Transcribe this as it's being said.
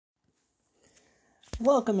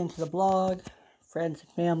Welcome into the blog, friends and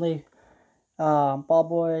family, ball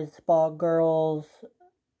boys, ball girls.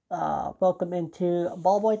 Welcome into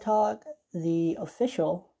Ball Boy Talk, the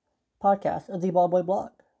official podcast of the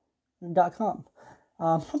ballboyblog.com.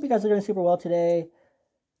 Hope you guys are doing super well today.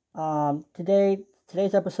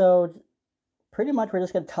 Today's episode, pretty much we're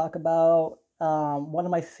just going to talk about one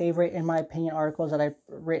of my favorite, in my opinion, articles that I've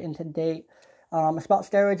written to date. It's about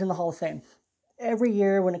steroids in the Hall of Fame. Every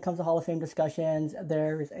year when it comes to Hall of Fame discussions,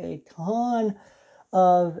 there's a ton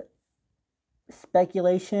of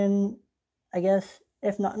speculation, I guess,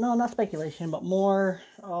 not speculation, but more,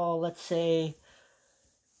 let's say,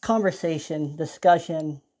 conversation,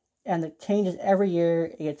 discussion, and it changes every year.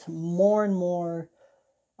 It gets more and more,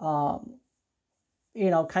 kind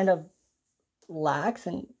of lax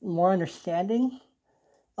and more understanding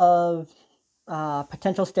of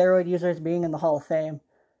potential steroid users being in the Hall of Fame.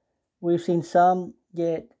 We've seen some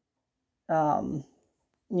get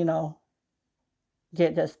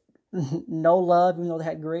just no love, even though they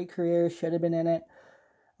had great careers, should have been in it,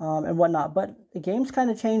 and whatnot. But the game's kind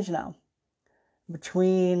of changed now.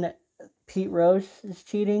 Between Pete Rose's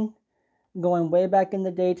cheating, going way back in the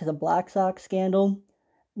day to the Black Sox scandal,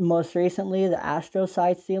 most recently the Astros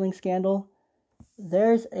side stealing scandal,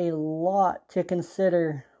 there's a lot to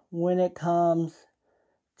consider when it comes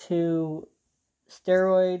to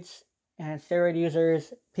steroids and steroid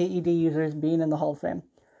users, PED users being in the Hall of Fame.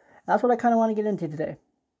 That's what I kind of want to get into today.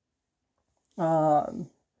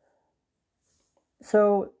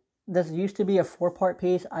 So this used to be a 4-part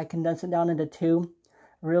piece. I condensed it down into 2.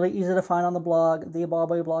 Really easy to find on the blog,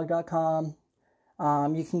 theballboyblog.com.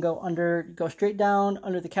 You can go straight down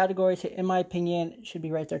under the categories. In my opinion, it should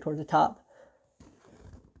be right there towards the top.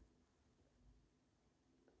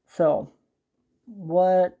 So,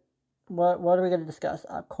 what are we going to discuss?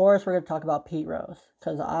 Of course, we're going to talk about Pete Rose,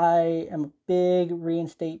 because I am a big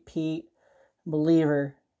reinstate Pete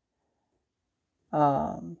believer.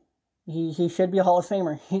 He should be a Hall of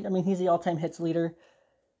Famer. He's the all-time hits leader,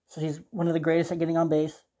 so he's one of the greatest at getting on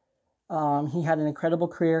base. He had an incredible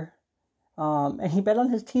career, and he bet on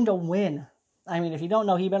his team to win. If you don't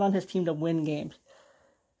know, he bet on his team to win games.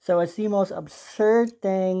 So it's the most absurd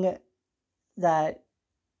thing that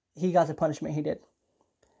he got the punishment he did.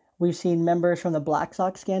 We've seen members from the Black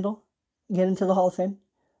Sox scandal get into the Hall of Fame.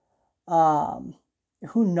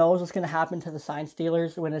 Who knows what's going to happen to the sign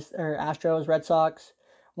stealers or Astros, Red Sox,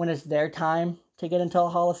 when it's their time to get into the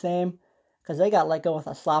Hall of Fame, because they got let go with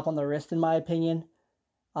a slap on the wrist, in my opinion.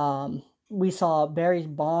 We saw Barry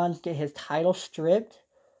Bonds get his title stripped,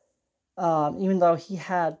 even though he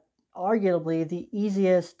had arguably the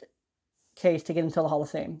easiest case to get into the Hall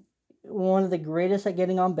of Fame. One of the greatest at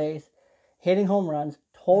getting on base, hitting home runs,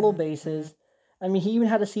 total bases. He even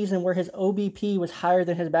had a season where his OBP was higher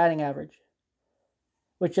than his batting average,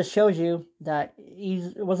 which just shows you that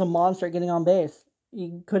he was a monster at getting on base.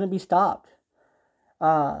 He couldn't be stopped.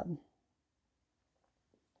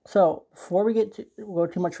 So before we go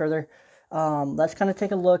too much further, let's kind of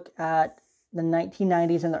take a look at the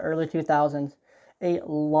 1990s and the early 2000s. A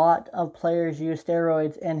lot of players used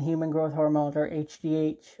steroids and human growth hormones, or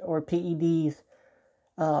HGH, or PEDs,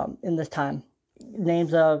 in this time.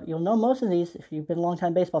 Names of, you'll know most of these if you've been a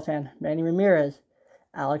long-time baseball fan: Manny Ramirez,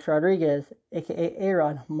 Alex Rodriguez, a.k.a.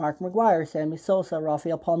 A-Rod, Mark McGwire, Sammy Sosa,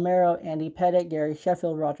 Rafael Palmeiro, Andy Pettitte, Gary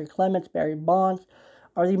Sheffield, Roger Clemens, Barry Bonds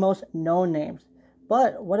are the most known names.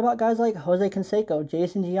 But what about guys like Jose Canseco,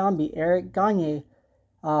 Jason Giambi, Eric Gagne,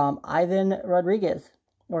 Ivan Rodriguez,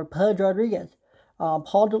 or Pudge Rodriguez,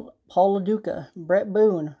 Paul LaDuca, Brett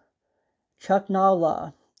Boone, Chuck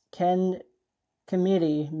Nola, Ken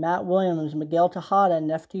Committee, Matt Williams, Miguel Tejada,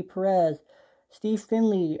 Nefty Perez, Steve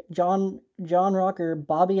Finley, John Rocker,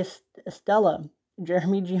 Bobby Estella,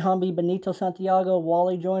 Jeremy Giambi, Benito Santiago,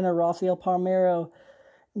 Wally Joyner, Rafael Palmeiro,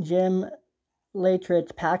 Jim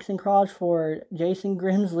Latritz, Paxton Crosford, Jason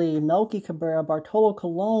Grimsley, Melky Cabrera, Bartolo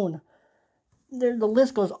Colon. The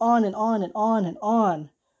list goes on and on and on and on.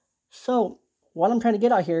 So what I'm trying to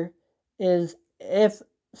get out here is, if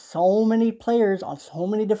so many players on so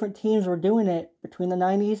many different teams were doing it between the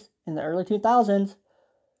 90s and the early 2000s,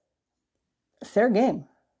 fair game.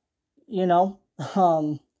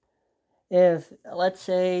 If, let's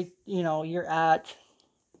say, you're at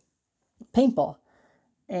paintball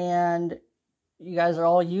and you guys are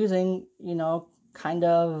all using, kind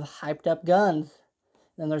of hyped up guns,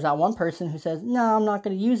 then there's that one person who says, no, I'm not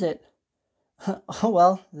going to use it. Oh,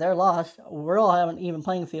 well, they're lost. We're all having an even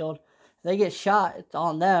playing field. They get shot, it's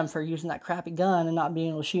on them for using that crappy gun and not being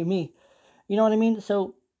able to shoot me. You know what I mean?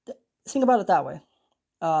 So think about it that way.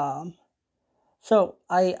 So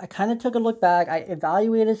I kind of took a look back. I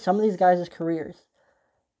evaluated some of these guys' careers.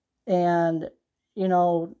 And,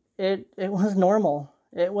 it was normal.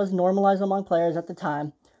 It was normalized among players at the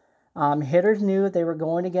time. Hitters knew they were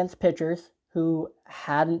going against pitchers who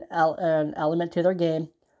had an element to their game,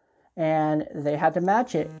 and they had to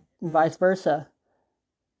match it, and vice versa.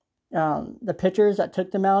 The pitchers that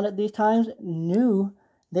took them out at these times knew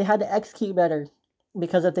they had to execute better,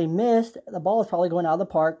 because if they missed, the ball was probably going out of the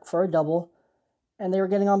park for a double, and they were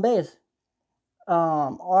getting on base.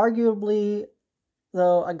 Arguably,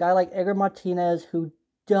 though, a guy like Edgar Martinez, who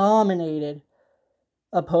dominated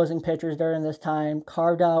opposing pitchers during this time,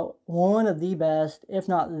 carved out one of the best, if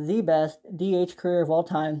not the best, DH career of all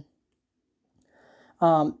time.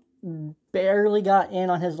 Barely got in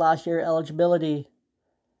on his last year eligibility.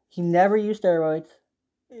 He never used steroids.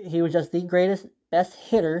 He was just the greatest, best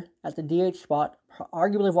hitter at the DH spot,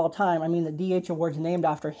 arguably of all time. I mean, the DH award's named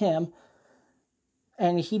after him,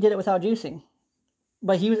 and he did it without juicing.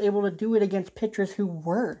 But he was able to do it against pitchers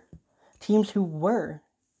teams who were,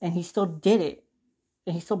 and he still did it,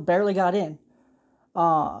 and he still barely got in.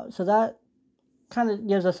 So that kind of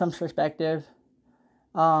gives us some perspective.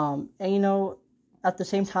 And at the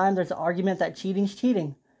same time, there's the argument that cheating's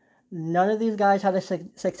cheating. None of these guys had a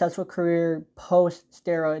successful career post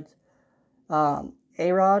steroids.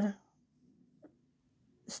 A-Rod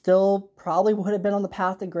still probably would have been on the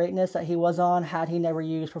path to greatness that he was on had he never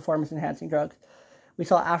used performance-enhancing drugs. We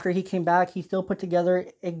saw after he came back, he still put together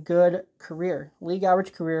a good career. League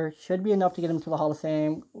average career should be enough to get him to the Hall of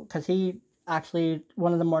Fame, because he actually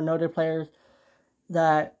one of the more noted players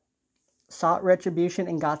that sought retribution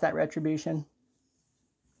and got that retribution.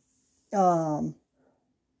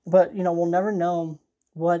 But, we'll never know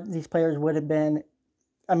what these players would have been.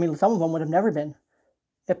 I mean, some of them would have never been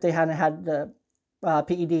if they hadn't had the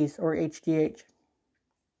PEDs or HGH.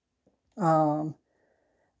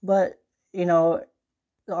 But,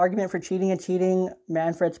 the argument for cheating,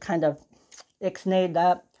 Manfred's kind of ixnayed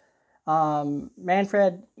that.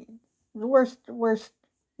 Manfred, the worst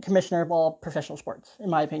commissioner of all professional sports, in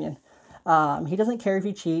my opinion. He doesn't care if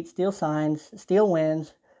you cheat, steal signs, steal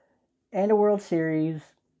wins, and a World Series.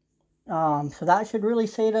 So that should really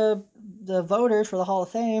say to the voters for the Hall of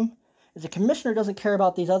Fame, if the commissioner doesn't care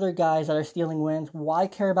about these other guys that are stealing wins, why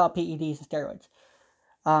care about PEDs and steroids?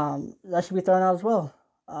 That should be thrown out as well.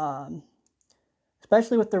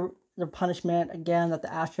 Especially with the punishment, again, that the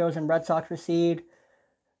Astros and Red Sox received.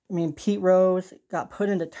 I mean, Pete Rose got put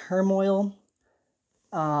into turmoil.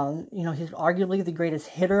 He's arguably the greatest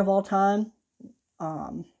hitter of all time.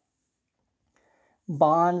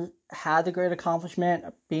 Bonds had the great accomplishment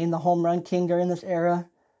of being the home run king during this era.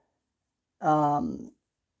 But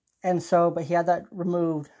he had that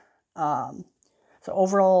removed. So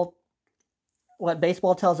overall, what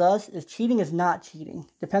baseball tells us is cheating is not cheating.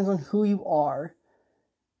 Depends on who you are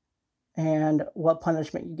and what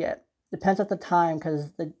punishment you get. Depends at the time,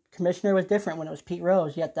 because the commissioner was different when it was Pete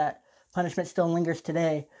Rose, yet that punishment still lingers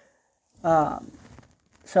today.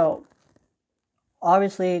 So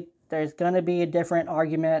obviously there's going to be a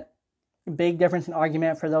big difference in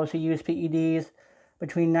argument for those who use PEDs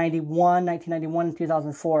between 1991 and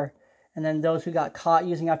 2004. And then those who got caught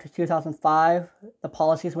using after 2005, the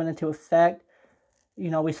policies went into effect.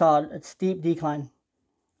 We saw a steep decline.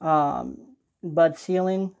 Bud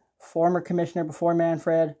Selig, former commissioner before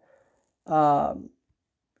Manfred,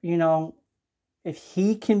 if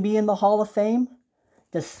he can be in the Hall of Fame,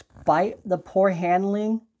 despite the poor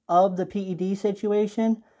handling of the PED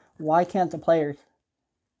situation, why can't the players?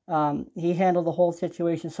 He handled the whole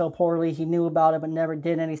situation so poorly. He knew about it but never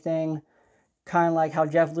did anything. Kind of like how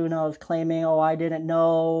Jeff Luna is claiming, I didn't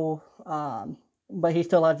know. But he's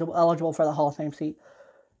still eligible for the Hall of Fame seat.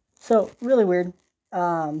 So, really weird.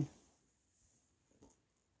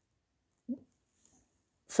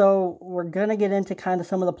 So, we're going to get into kind of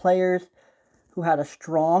some of the players who had a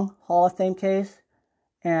strong Hall of Fame case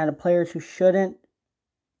and the players who shouldn't,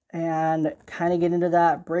 and kind of get into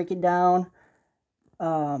that, break it down.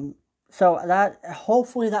 So that,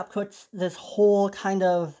 hopefully that puts this whole kind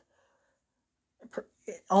of,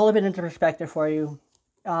 all of it into perspective for you.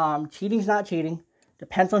 Cheating's not cheating.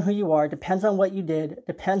 Depends on who you are. Depends on what you did.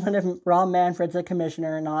 Depends on if Rob Manfred's a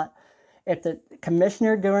commissioner or not. If the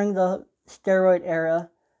commissioner during the steroid era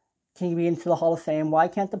can be into the Hall of Fame, why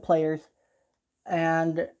can't the players?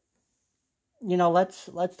 And let's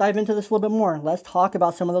dive into this a little bit more. Let's talk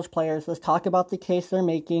about some of those players. Let's talk about the case they're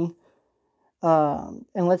making. And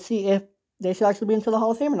let's see if they should actually be into the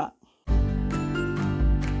Hall of Fame or not.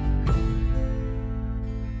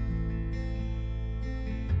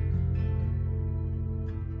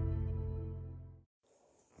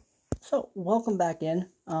 So, welcome back in.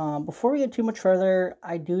 Before we get too much further,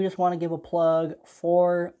 I do just want to give a plug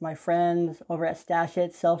for my friends over at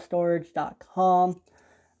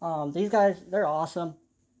StashItSelfStorage.com. These guys, they're awesome.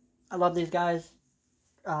 I love these guys.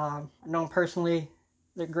 I know them personally.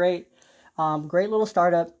 They're great. Great little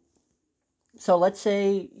startup. So let's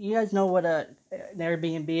say you guys know what an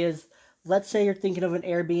Airbnb is. Let's say you're thinking of an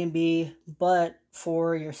Airbnb, but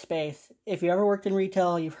for your space. If you ever worked in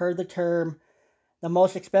retail, you've heard the term, the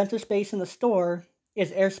most expensive space in the store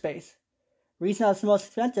is airspace. The reason it's the most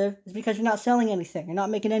expensive is because you're not selling anything. You're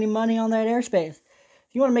not making any money on that airspace.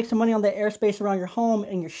 If you want to make some money on the airspace around your home,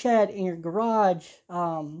 in your shed, in your garage,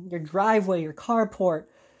 your driveway, your carport,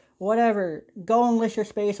 whatever, go and list your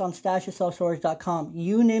space on StashItSelfStorage.com.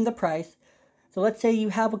 You name the price. So let's say you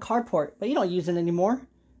have a carport, but you don't use it anymore.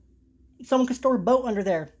 Someone could store a boat under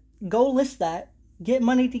there. Go list that. Get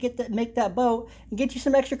money to make that boat, and get you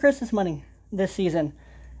some extra Christmas money this season.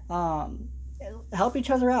 Help each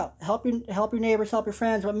other out. Help your neighbors, help your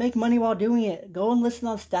friends, but make money while doing it. Go and listen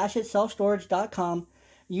on StashItSelfStorage.com.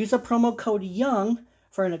 Use a promo code YOUNG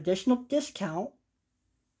for an additional discount.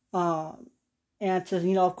 And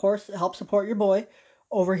to, of course, help support your boy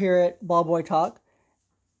over here at Ball Boy Talk.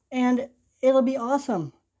 And it'll be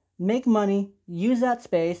awesome. Make money, use that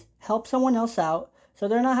space, help someone else out, so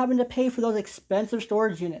they're not having to pay for those expensive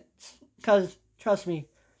storage units. Because, trust me,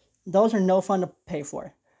 those are no fun to pay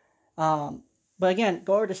for. But again,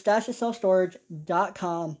 go over to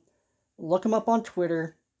StashItSelfStorage.com. Look them up on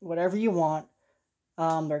Twitter, whatever you want.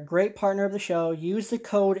 They're a great partner of the show. Use the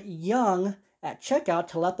code YOUNG at checkout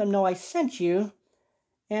to let them know I sent you.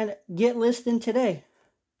 And get listed today.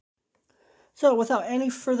 So without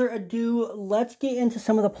any further ado, let's get into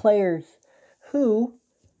some of the players who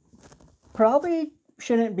probably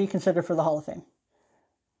shouldn't be considered for the Hall of Fame.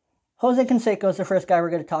 Jose Canseco is the first guy we're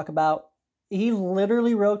going to talk about. He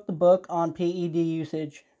literally wrote the book on PED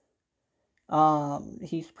usage.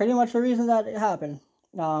 He's pretty much the reason that it happened,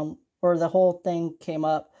 or the whole thing came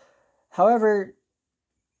up. However,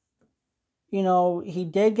 he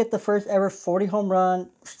did get the first ever 40 home run,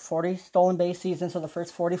 40 stolen base season, so the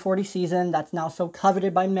first 40-40 season. That's now so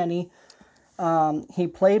coveted by many. He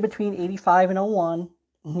played between 85 and 01.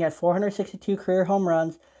 He had 462 career home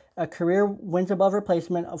runs, a career wins above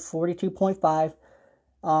replacement of 42.5.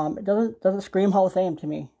 It doesn't scream Hall of Fame to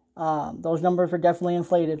me. Those numbers were definitely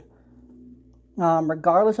inflated.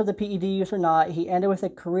 Regardless of the PED use or not, he ended with a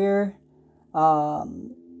career...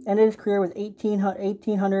 ended his career with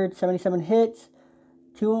 1,877 hits,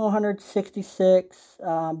 266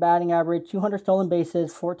 batting average, 200 stolen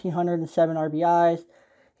bases, 1,407 RBIs.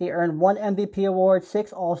 He earned 1 MVP award,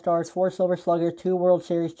 6 All-Stars, 4 Silver Sluggers, 2 World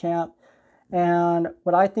Series champ. And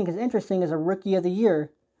what I think is interesting is a Rookie of the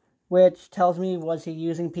Year, which tells me, was he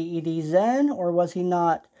using PED Zen, or was he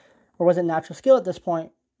not? Or was it natural skill at this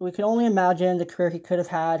point? We can only imagine the career he could have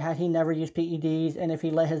had he never used PEDs and if he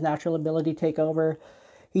let his natural ability take over.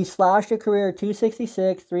 He slashed a career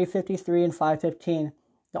 266, 353, and 515.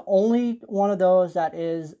 The only one of those that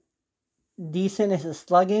is decent is his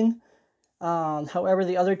slugging. However,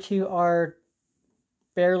 the other two are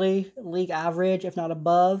barely league average, if not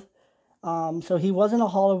above. So he wasn't a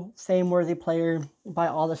Hall of Fame worthy player by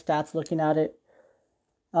all the stats looking at it.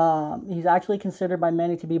 He's actually considered by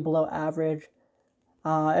many to be below average.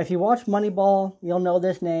 If you watch Moneyball, you'll know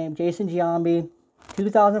this name, Jason Giambi.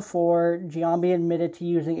 2004, Giambi admitted to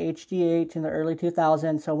using HGH in the early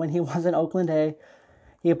 2000s, so when he was in Oakland A.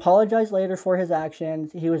 He apologized later for his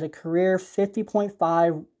actions. He was a career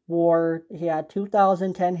 50.5 WAR. He had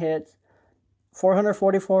 2,010 hits,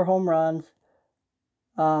 444 home runs,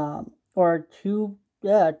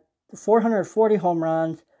 440 home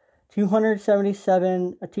runs,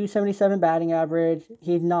 277 batting average.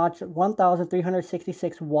 He notched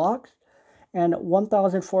 1,366 walks and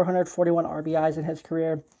 1,441 RBIs in his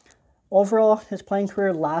career. Overall, his playing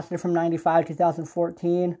career lasted from 95 to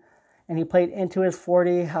 2014, and he played into his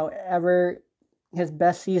 40. However, his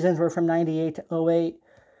best seasons were from 98 to 08.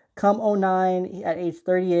 Come 09, at age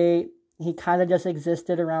 38, he kind of just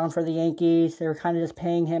existed around for the Yankees. They were kind of just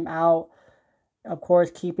paying him out, of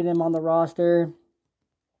course, keeping him on the roster.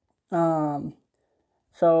 So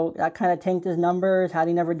that kind of tanked his numbers. Had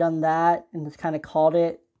he never done that and just kind of called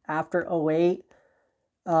it after 08,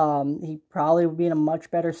 he probably would be in a much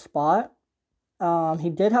better spot. He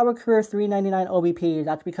did have a career 399 OBP.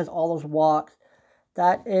 That's because all those walks.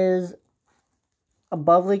 That is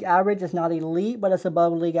above league average. It's not elite, but it's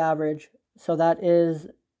above league average. So that is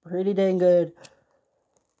pretty dang good.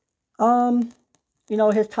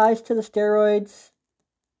 His ties to the steroids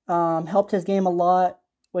helped his game a lot,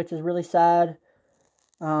 which is really sad.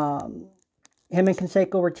 Him and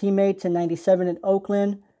Canseco were teammates in 97 in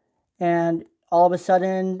Oakland. And all of a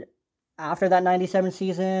sudden, after that 97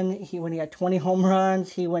 season, when he had 20 home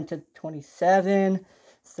runs, he went to 27,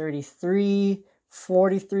 33,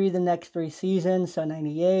 43 the next 3 seasons. So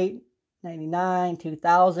 98, 99,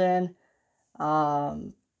 2000.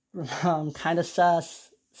 Kind of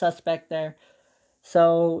suspect there.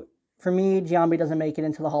 So for me, Giambi doesn't make it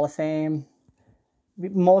into the Hall of Fame,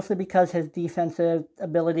 mostly because his defensive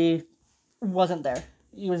ability wasn't there.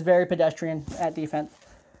 He was very pedestrian at defense.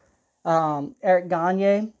 Eric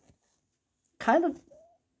Gagne, kind of,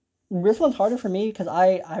 this one's harder for me because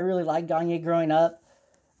I really liked Gagne growing up.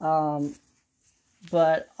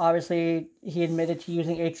 But obviously he admitted to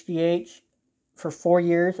using HGH for 4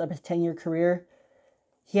 years of his 10-year career.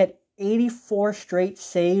 He had 84 straight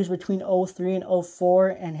saves between 03 and 04,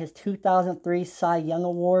 and his 2003 Cy Young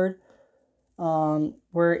Award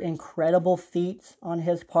were incredible feats on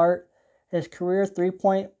his part. His career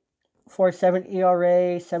 3.47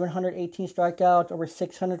 ERA, 718 strikeouts, over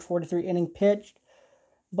 643 innings pitched,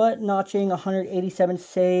 but notching 187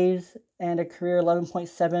 saves and a career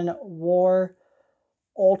 11.7 WAR.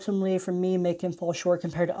 Ultimately, for me, make him fall short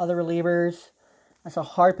compared to other relievers. That's a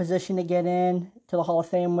hard position to get in to the Hall of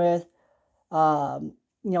Fame with.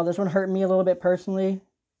 This one hurt me a little bit personally.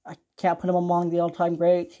 I can't put him among the all-time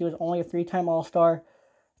greats. He was only a 3-time All-Star.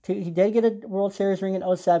 He did get a World Series ring in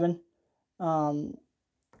 2007.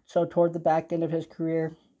 So toward the back end of his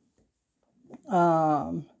career. He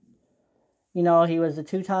was a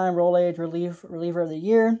 2-time Roll Age reliever of the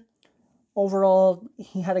year. Overall,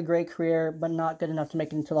 he had a great career, but not good enough to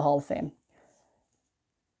make it into the Hall of Fame.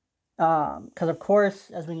 Because, of course,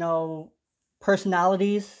 as we know,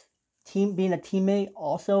 personalities, being a teammate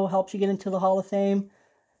also helps you get into the Hall of Fame.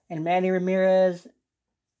 And Manny Ramirez,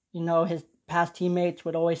 his past teammates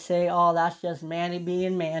would always say, oh, that's just Manny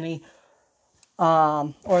being Manny.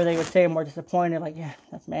 Or they would say more disappointed, like, yeah,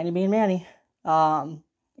 that's Manny being Manny.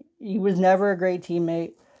 He was never a great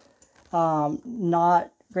teammate.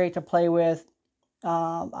 Not great to play with.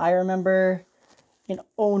 I remember in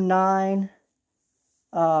 2009,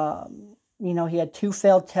 he had 2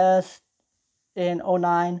 failed tests in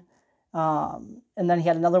 2009. And then he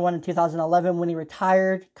had another one in 2011 when he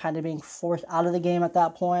retired, kind of being forced out of the game at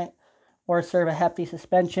that point, or serve a hefty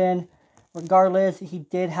suspension. Regardless, he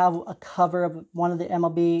did have a cover of one of the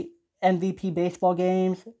MLB MVP baseball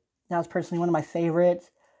games. That was personally one of my favorites.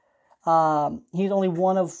 He's only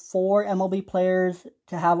one of 4 MLB players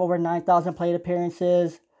to have over 9,000 plate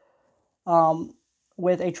appearances,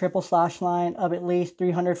 with a triple slash line of at least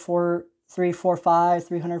 300, 345,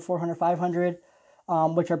 300, 400, 500,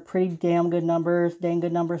 which are pretty dang good numbers,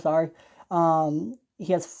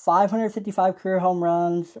 He has 555 career home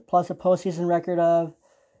runs, plus a postseason record of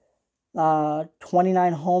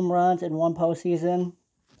 29 home runs in 1 postseason.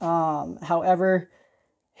 However,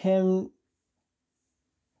 he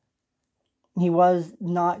was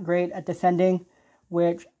not great at defending,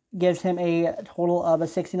 which gives him a total of a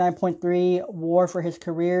 69.3 WAR for his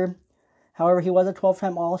career. However, he was a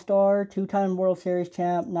 12-time All-Star, 2-time World Series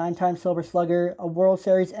champ, 9-time Silver Slugger, a World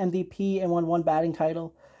Series MVP, and won 1 batting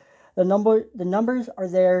title. The numbers are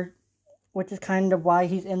there, which is kind of why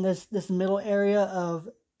he's in this middle area of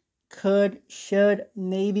could, should,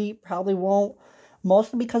 maybe, probably won't.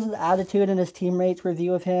 Mostly because of the attitude and his teammates'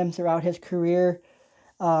 review of him throughout his career.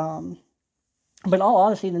 But in all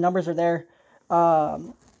honesty, the numbers are there.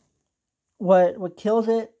 What kills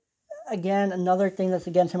it, again, another thing that's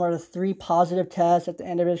against him are the 3 positive tests at the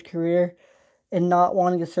end of his career and not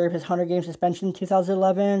wanting to serve his 100-game suspension in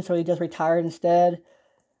 2011, so he just retired instead.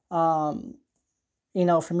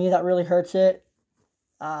 For me, that really hurts it.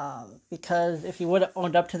 Because if he would have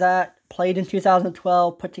owned up to that, played in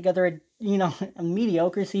 2012, put together a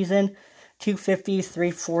mediocre season, 250,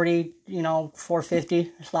 340,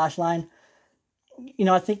 450 slash line.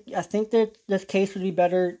 I think that this case would be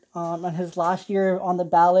better. On his last year on the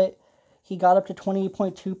ballot, he got up to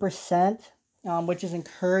 20.2%, which is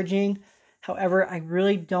encouraging. However, I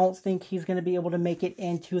really don't think he's going to be able to make it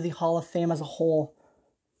into the Hall of Fame as a whole.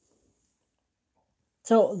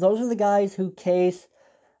 So those are the guys who case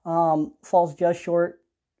falls just short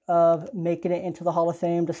of making it into the Hall of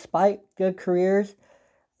Fame despite good careers.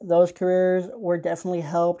 Those careers were definitely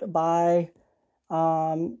helped by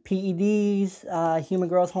PEDs, human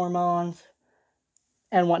growth hormones,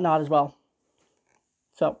 and whatnot as well.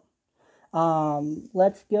 So,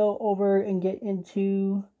 let's go over and get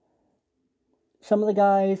into some of the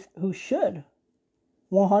guys who should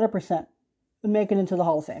 100% make it into the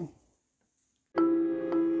Hall of Fame.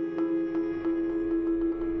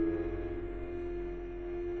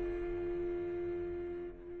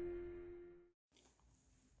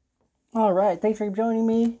 All right, thanks for joining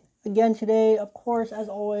me again today. Of course, as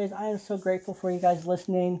always, I am so grateful for you guys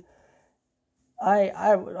listening.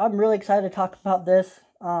 I'm really excited to talk about this.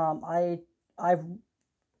 I've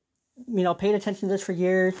paid attention to this for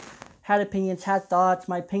years, had opinions, had thoughts.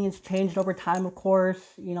 My opinions changed over time, of course.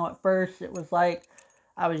 At first it was like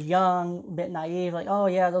I was young, a bit naive, like, oh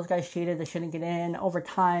yeah, those guys cheated, they shouldn't get in. Over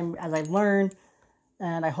time, as I've learned,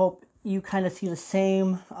 and I hope you kind of see the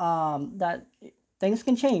same, that things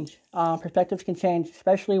can change, perspectives can change,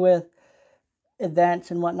 especially with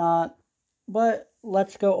events and whatnot. But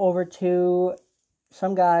let's go over to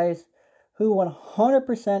some guys who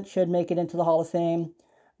 100% should make it into the Hall of Fame,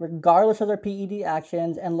 regardless of their PED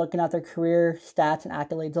actions and looking at their career stats and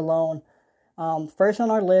accolades alone. First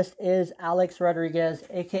on our list is Alex Rodriguez,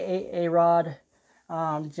 aka A-Rod,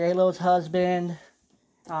 J-Lo's husband,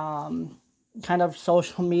 kind of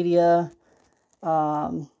social media,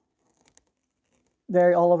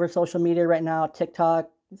 very all over social media right now, TikTok,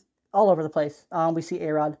 all over the place. We see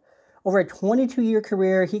A-Rod. Over a 22-year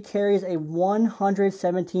career, he carries a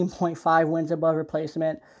 117.5 wins above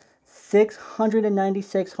replacement,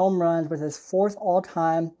 696 home runs with his fourth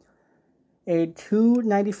all-time, a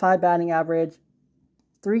 295 batting average,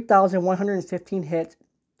 3,115 hits,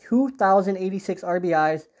 2,086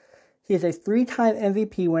 RBIs. He is a 3-time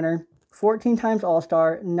MVP winner, 14 times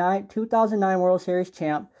All-Star, 2009 World Series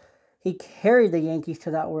champ. He carried the Yankees to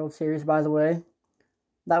that World Series, by the way.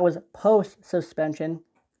 That was post-suspension.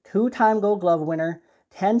 2-time Gold Glove winner,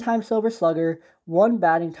 10-time Silver Slugger, 1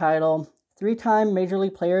 batting title, 3-time Major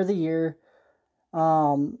League Player of the Year.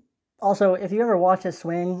 Also, if you ever watch his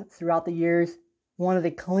swing throughout the years, one of the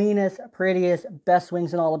cleanest, prettiest, best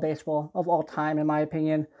swings in all of baseball of all time, in my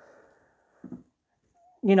opinion.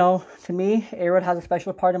 To me, A-Rod has a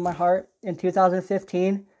special part in my heart. In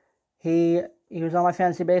 2015, he was on my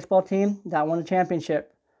fantasy baseball team that won the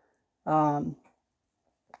championship.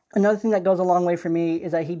 Another thing that goes a long way for me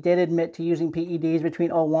is that he did admit to using PEDs between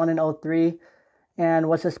 01 and 03 and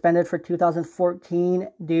was suspended for 2014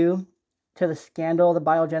 due to the scandal, the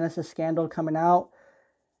Biogenesis scandal coming out.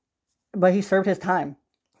 But he served his time.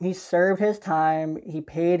 He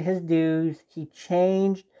paid his dues, he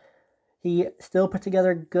changed. He still put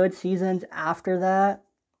together good seasons after that.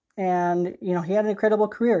 And, he had an incredible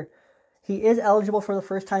career. He is eligible for the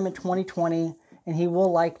first time in 2020, and he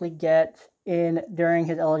will likely get in during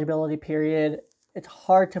his eligibility period. It's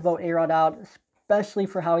hard to vote A-Rod out, especially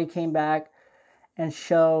for how he came back and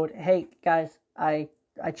showed, hey, guys, I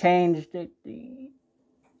changed.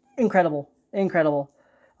 Incredible.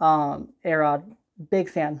 A-Rod, big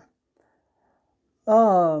fan.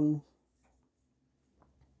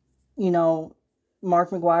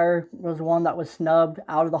 Mark McGwire was one that was snubbed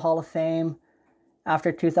out of the Hall of Fame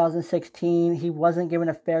after 2016. He wasn't given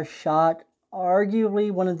a fair shot.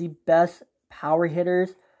 Arguably one of the best power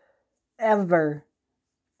hitters ever.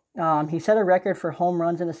 He set a record for home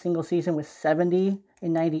runs in a single season with 70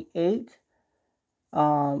 in 98.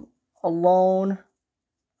 Alone,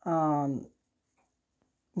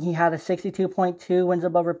 he had a 62.2 wins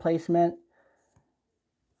above replacement.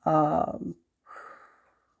 I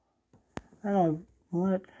don't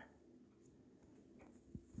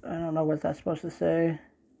know what that's supposed to say.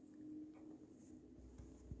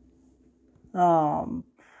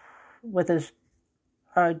 With his,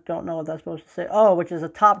 I don't know what that's supposed to say. Oh, which is a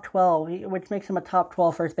top 12, which makes him a top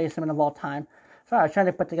 12 first baseman of all time. Sorry, I was trying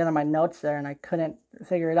to put together my notes there and I couldn't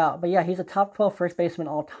figure it out. But yeah, he's a top 12 first baseman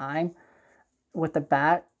all time with the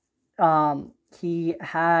bat. He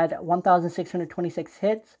had 1,626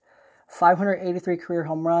 hits, 583 career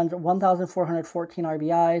home runs, 1,414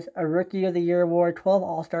 RBIs, a Rookie of the Year award, 12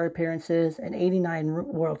 All-Star appearances, an 89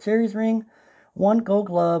 World Series ring, 1 Gold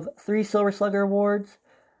Glove, 3 Silver Slugger awards,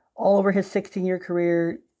 all over his 16-year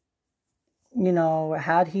career.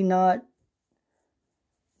 Had he not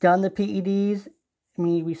done the PEDs,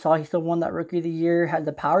 we saw he still won that Rookie of the Year. Had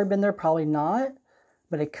the power been there? Probably not,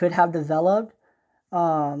 but it could have developed.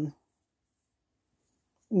 If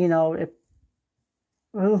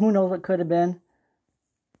who knows what could have been.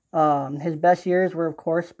 His best years were, of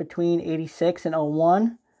course, between 86 and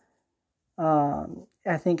 01.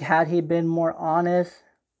 I think had he been more honest,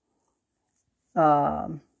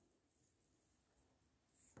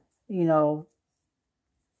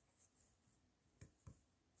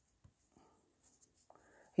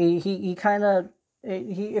 he kind of,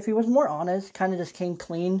 if he was more honest, kind of just came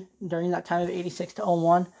clean during that time of 86 to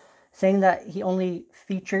 01, saying that he only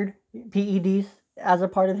featured PEDs as a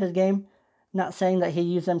part of his game, not saying that he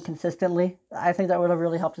used them consistently. I think that would have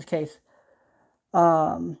really helped his case.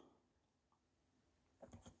 So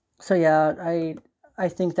yeah, I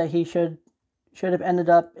think that he should should have ended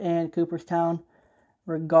up in Cooperstown,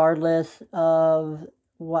 regardless of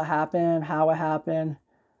what happened, how it happened.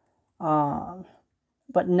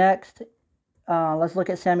 But next, let's look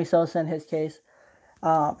at Sammy Sosa in his case.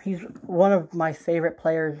 He's one of my favorite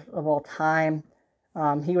players of all time.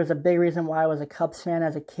 He was a big reason why I was a Cubs fan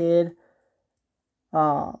as a kid.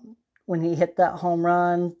 When he hit that home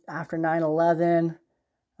run after 9/11,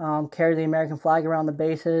 carried the American flag around the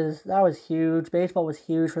bases, that was huge. Baseball was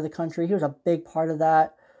huge for the country. He was a big part of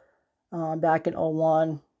that back in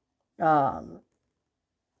 01.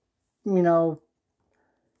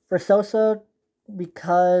 For Sosa,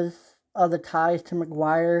 because of the ties to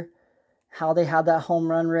McGwire, how they had that home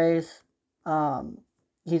run race,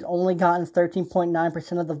 he's only gotten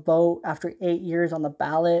 13.9% of the vote after 8 years on the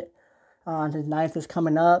ballot. His ninth is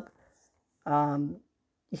coming up.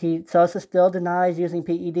 Sosa still denies using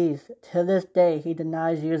PEDs. To this day, he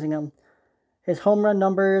denies using them. His home run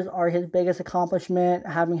numbers are his biggest accomplishment,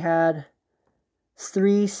 having had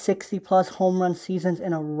 3 60-plus home run seasons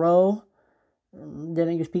in a row.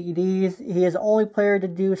 Didn't use PEDs. He is the only player to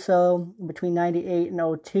do so between 98 and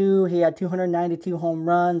 02. He had 292 home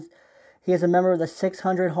runs. He is a member of the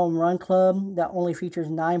 600 home run club that only features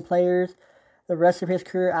 9 players. The rest of his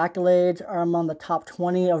career accolades are among the top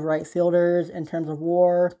 20 of right fielders in terms of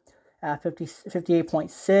WAR at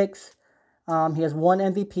 58.6. He has 1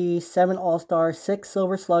 MVP, 7 All-Stars, 6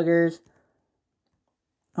 Silver Sluggers,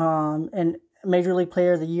 and Major League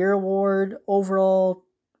Player of the Year award. Overall,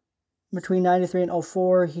 between 93 and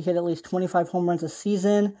 04, he hit at least 25 home runs a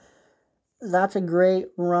season. That's a great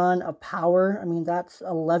run of power. I mean, that's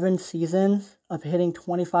 11 seasons of hitting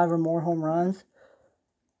 25 or more home runs.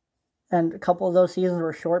 And a couple of those seasons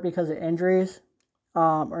were short because of injuries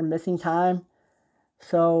or missing time.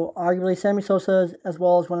 So, arguably, Sammy Sosa is as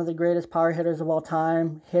well as one of the greatest power hitters of all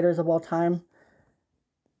time.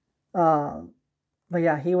 But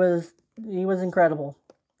yeah, he was incredible.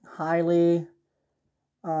 Highly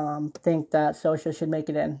think that Sosa should make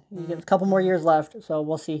it in. He has a couple more years left, so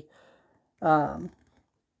we'll see. Rafael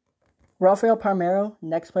Palmeiro,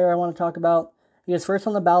 next player I want to talk about. He was first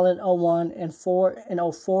on the ballot in 01. In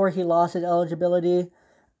 04, he lost his eligibility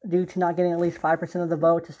due to not getting at least 5% of the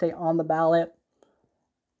vote to stay on the ballot.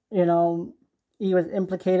 He was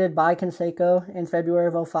implicated by Canseco in February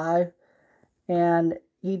of 05, and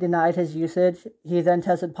he denied his usage. He then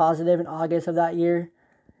tested positive in August of that year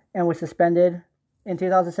and was suspended. In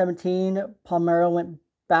 2017, Palmeiro went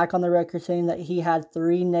back on the record saying that he had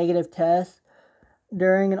 3 negative tests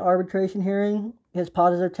during an arbitration hearing. His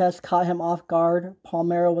positive test caught him off guard.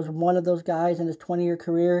 Palmeiro was one of those guys in his 20-year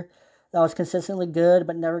career that was consistently good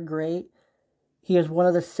but never great. He is one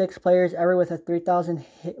of the 6 players ever with 3,000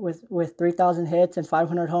 hits and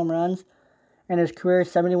 500 home runs, and his career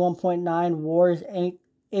 71.9 WARs,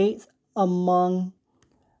 8th among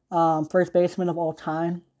first basemen of all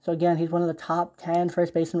time. So again, he's one of the top 10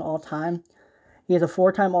 first basemen of all time. He is a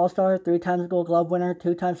 4-time All-Star, 3 times Gold Glove winner,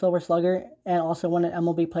 2-time Silver Slugger, and also won an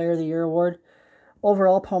MLB Player of the Year award.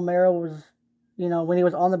 Overall, Palmeiro was, when he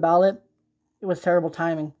was on the ballot, it was terrible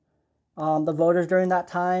timing. The voters during that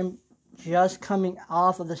time, just coming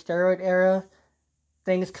off of the steroid era,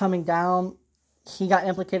 things coming down, he got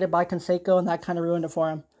implicated by Canseco, and that kind of ruined it for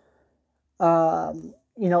him.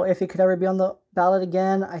 If he could ever be on the ballot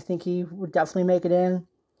again, I think he would definitely make it in,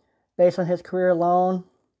 based on his career alone.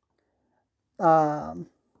 He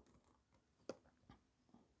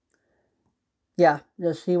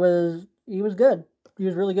was good. He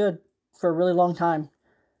was really good for a really long time.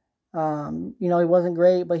 He wasn't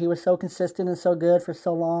great, but he was so consistent and so good for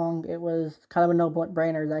so long. It was kind of a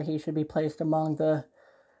no-brainer that he should be placed in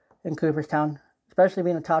Cooperstown, especially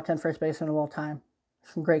being a top 10 first baseman of all time.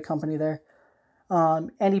 Some great company there.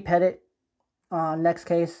 Andy Pettitte, next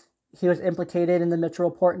case, he was implicated in the Mitchell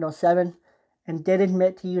Report in 07 and did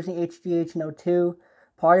admit to using HGH in 02.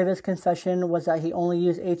 Part of his confession was that he only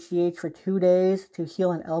used HGH for 2 days to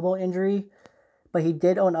heal an elbow injury, but he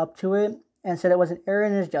did own up to it and said it was an error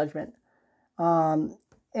in his judgment.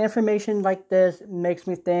 Information like this makes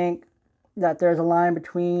me think that there's a line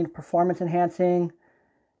between performance enhancing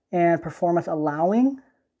and performance allowing.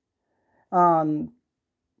 When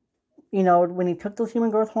he took those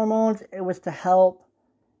human growth hormones, it was to help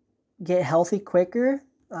get healthy quicker.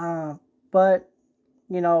 But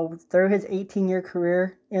through his 18-year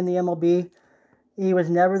career in the MLB, he was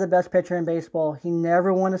never the best pitcher in baseball. He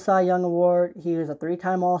never won a Cy Young Award. He was a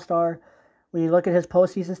 3-time All-Star. When you look at his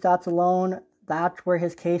postseason stats alone, that's where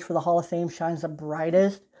his case for the Hall of Fame shines the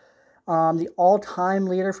brightest. The all-time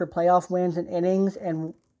leader for playoff wins and innings,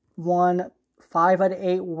 and won 5 out of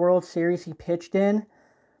 8 World Series he pitched in.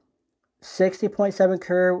 60.7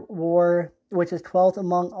 career WAR, which is 12th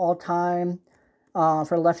among all time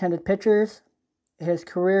for left-handed pitchers. His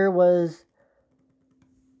career record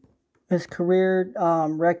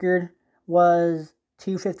was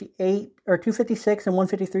 258 or 256 and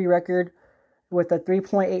 153 record with a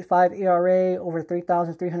 3.85 ERA over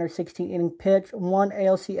 3,316 innings pitched, one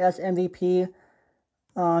ALCS MVP.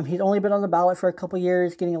 He's only been on the ballot for a couple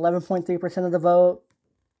years, getting 11.3% of the vote.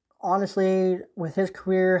 Honestly, with his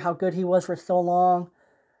career, how good he was for so long,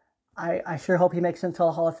 I sure hope he makes it into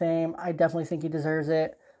the Hall of Fame. I definitely think he deserves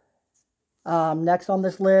it. Next on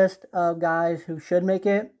this list of guys who should make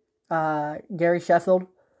it, Gary Sheffield.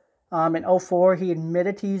 In 2004, he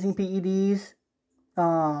admitted to using PEDs,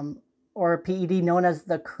 or a PED known as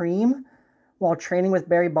the Cream, while training with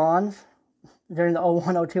Barry Bonds during the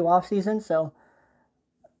 2001-02 offseason. So,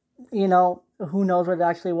 who knows what it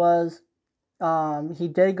actually was. He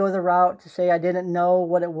did go the route to say, I didn't know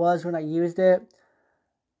what it was when I used it.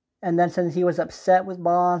 And then since he was upset with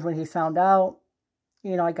Bonds when he found out,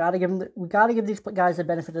 we got to give these guys the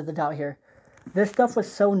benefit of the doubt here. This stuff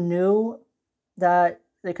was so new that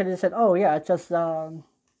they could have just said, oh yeah, it's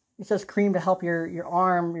just cream to help your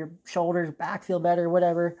arm, your shoulders, back feel better,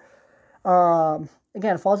 whatever.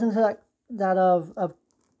 Again, it falls into that of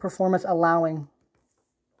performance allowing.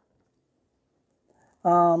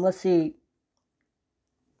 Let's see.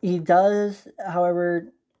 He does,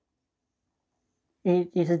 however,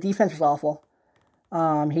 his defense was awful.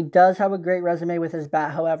 He does have a great resume with his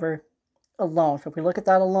bat, however, alone. So if we look at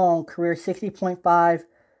that alone, career 60.5,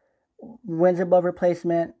 wins above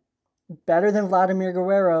replacement, better than Vladimir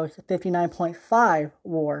Guerrero's 59.5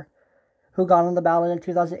 WAR, who got on the ballot in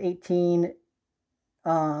 2018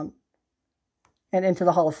 and into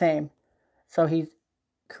the Hall of Fame. So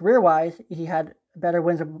career-wise, he had better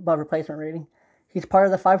wins above replacement rating. He's part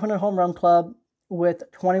of the 500 home run club with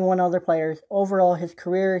 21 other players. Overall, his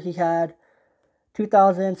career, he had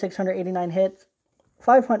 2,689 hits,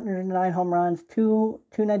 509 home runs,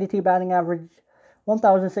 292 batting average,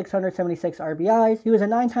 1,676 RBIs. He was a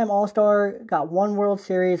 9-time All-Star, got 1 World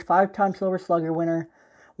Series, 5-time Silver Slugger winner,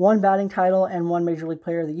 1 batting title, and 1 Major League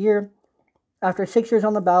Player of the Year. After 6 years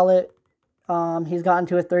on the ballot, he's gotten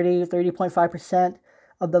to a 30.5%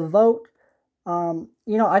 of the vote.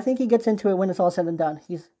 I think he gets into it when it's all said and done.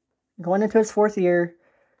 He's going into his 4th year,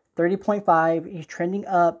 30.5. He's trending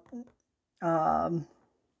up. I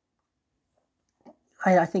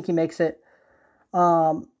think he makes it.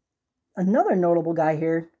 Another notable guy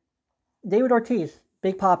here, David Ortiz,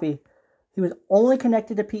 Big Papi. He was only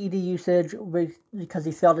connected to PED usage because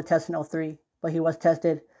he failed to test in 2003, but he was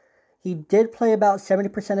tested. He did play about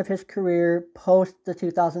 70% of his career post the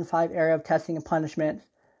 2005 era of testing and punishment.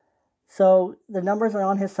 So the numbers are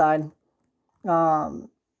on his side.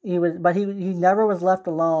 He never was left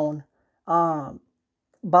alone.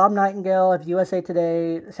 Bob Nightingale of USA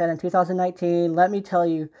Today said in 2019, let me tell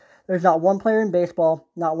you, there's not one player in baseball,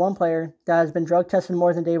 not one player, that has been drug tested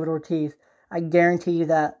more than David Ortiz. I guarantee you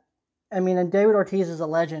that. And David Ortiz is a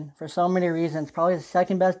legend for so many reasons. Probably the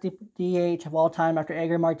second best DH of all time after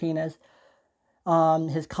Edgar Martinez.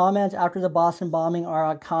 His comments after the Boston bombing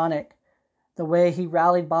are iconic. The way he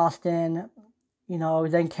rallied Boston,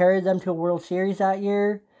 then carried them to a World Series that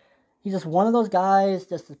year. He's just one of those guys,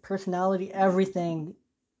 just his personality, everything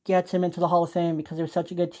gets him into the Hall of Fame because he was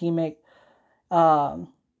such a good teammate.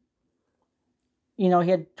 He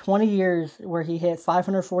had 20 years where he hit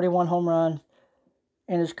 541 home runs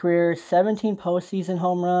in his career, 17 postseason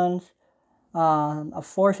home runs, a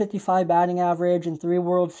 455 batting average, and 3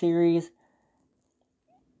 World Series.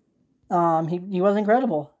 He was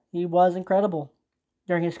incredible. He was incredible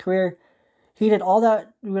during his career. He did all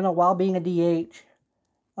that, while being a DH,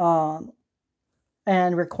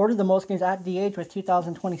 and recorded the most games at DH with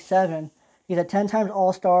 2,027. He's a 10 times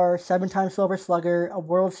All-Star, 7-time Silver Slugger, a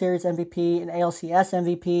World Series MVP, an ALCS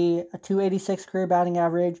MVP, a 286 career batting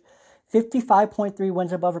average, 55.3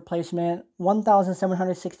 wins above replacement,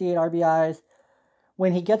 1,768 RBIs.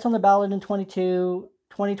 When he gets on the ballot in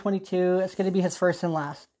 2022, it's going to be his first and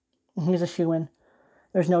last. He's a shoo-in.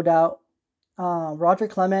 There's no doubt. Roger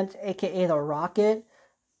Clemens, a.k.a. The Rocket,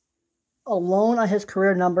 alone on his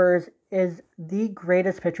career numbers, is the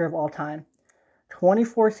greatest pitcher of all time.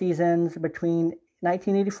 24 seasons between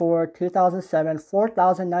 1984 and 2007,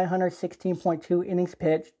 4,916.2 innings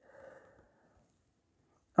pitched,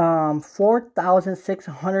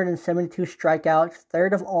 4,672 strikeouts,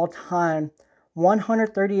 third of all time,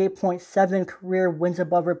 138.7 career wins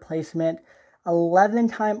above replacement,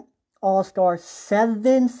 11-time All-Star,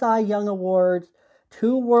 7 Cy Young Awards,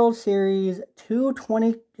 2 World Series, 2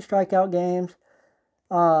 20 strikeout games.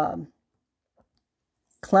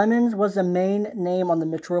 Clemens was the main name on the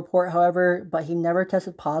Mitchell report, however, but he never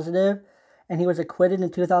tested positive, and he was acquitted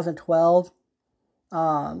in 2012.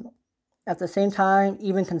 At the same time,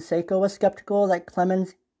 even Canseco was skeptical that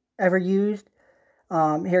Clemens ever used.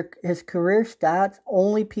 His career stats,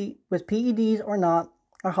 only with PEDs or not,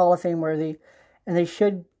 are Hall of Fame worthy, and they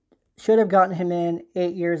should have gotten him in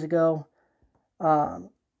 8 years ago.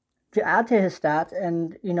 To add to his stats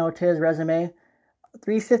and to his resume,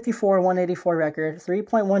 354 184 record,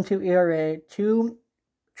 3.12 ERA, 2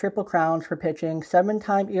 Triple Crowns for pitching,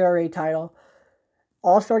 7-time ERA title,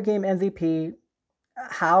 All-Star Game MVP.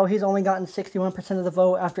 How he's only gotten 61% of the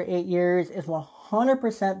vote after 8 years is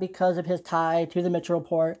 100% because of his tie to the Mitchell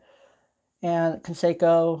report and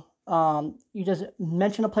Canseco. You just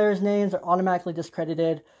mention a player's names, they're automatically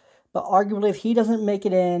discredited. But arguably, if he doesn't make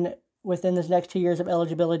it in within this next 2 years of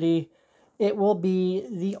eligibility, it will be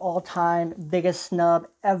the all-time biggest snub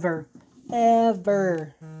ever. And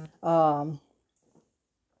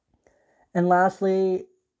lastly,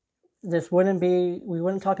 we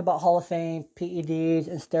wouldn't talk about Hall of Fame, PEDs,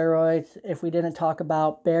 and steroids if we didn't talk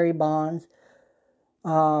about Barry Bonds,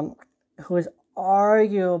 who is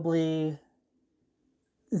arguably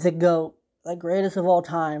the GOAT, the greatest of all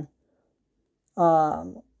time.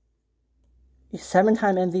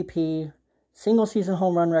 7-time MVP, single season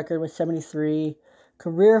home run record with 73,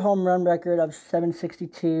 career home run record of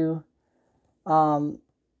 762,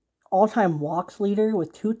 all-time walks leader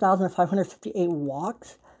with 2,558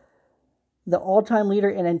 walks, the all-time leader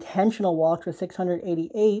in intentional walks with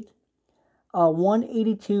 688,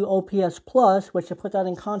 182 OPS plus, which to put that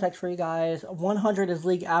in context for you guys, 100 is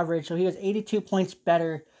league average, so he was 82 points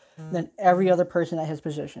better than every other person at his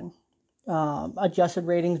position. Adjusted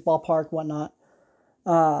ratings, ballpark, whatnot.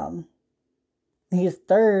 He's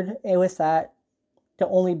third with that to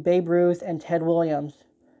only Babe Ruth and Ted Williams.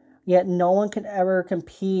 Yet no one can ever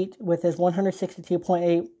compete with his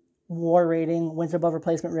 162.8 WAR rating, wins above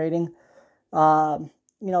replacement rating.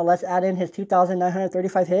 Let's add in his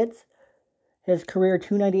 2,935 hits, his career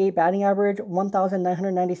 298 batting average,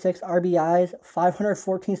 1,996 RBIs,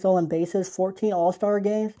 514 stolen bases, 14 All-Star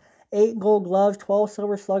games, 8 Gold Gloves, 12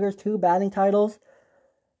 Silver Sluggers, 2 batting titles.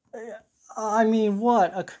 I mean,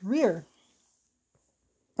 what a career.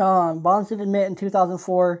 Bonds did admit in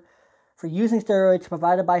 2004 for using steroids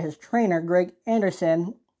provided by his trainer, Greg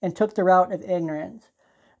Anderson, and took the route of ignorance.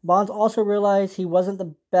 Bonds also realized he wasn't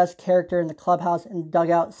the best character in the clubhouse and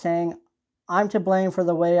dugout, saying, "I'm to blame for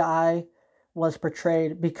the way I was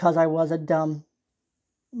portrayed because I was a dumb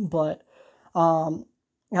butt."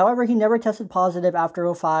 However, he never tested positive after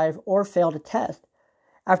 2005 or failed a test.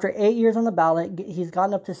 After 8 years on the ballot, he's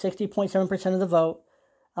gotten up to 60.7% of the vote.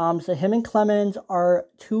 So him and Clemens are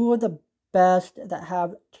two of the best that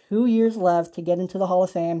have 2 years left to get into the Hall of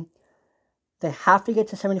Fame. They have to get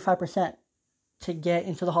to 75% to get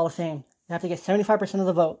into the Hall of Fame. They have to get 75% of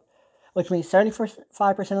the vote, which means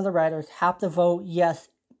 75% of the writers have to vote yes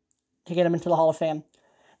to get them into the Hall of Fame.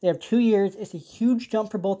 They have 2 years. It's a huge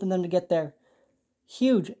jump for both of them to get there.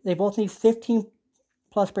 Huge. They both need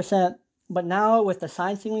 15+%. But now with the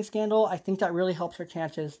sign stealing scandal, I think that really helps her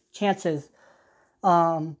chances.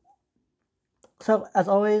 So as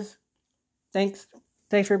always, thanks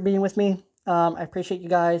for being with me. I appreciate you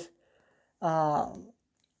guys.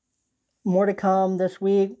 More to come this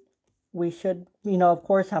week. We should, of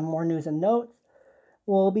course, have more news and notes.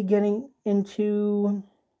 We'll be getting into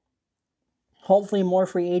hopefully more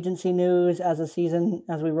free agency news as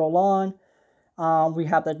we roll on. We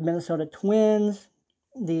have the Minnesota Twins,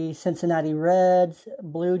 the Cincinnati Reds,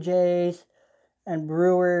 Blue Jays, and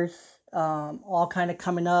Brewers, all kind of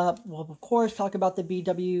coming up. We'll, of course, talk about the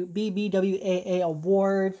BBWAA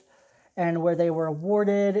awards and where they were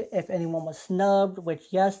awarded, if anyone was snubbed,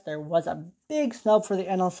 which, yes, there was a big snub for the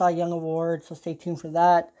NL Cy Young Award, so stay tuned for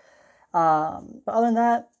that. But other than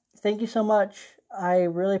that, thank you so much. I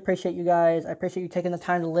really appreciate you guys. I appreciate you taking the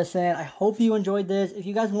time to listen. I hope you enjoyed this. If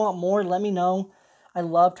you guys want more, let me know. I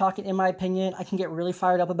love talking in my opinion. I can get really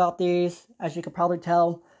fired up about these, as you could probably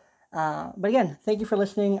tell. But again, thank you for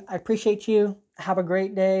listening. I appreciate you. Have a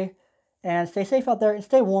great day. And stay safe out there and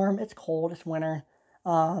stay warm. It's cold. It's winter.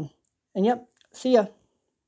 And yep, see ya.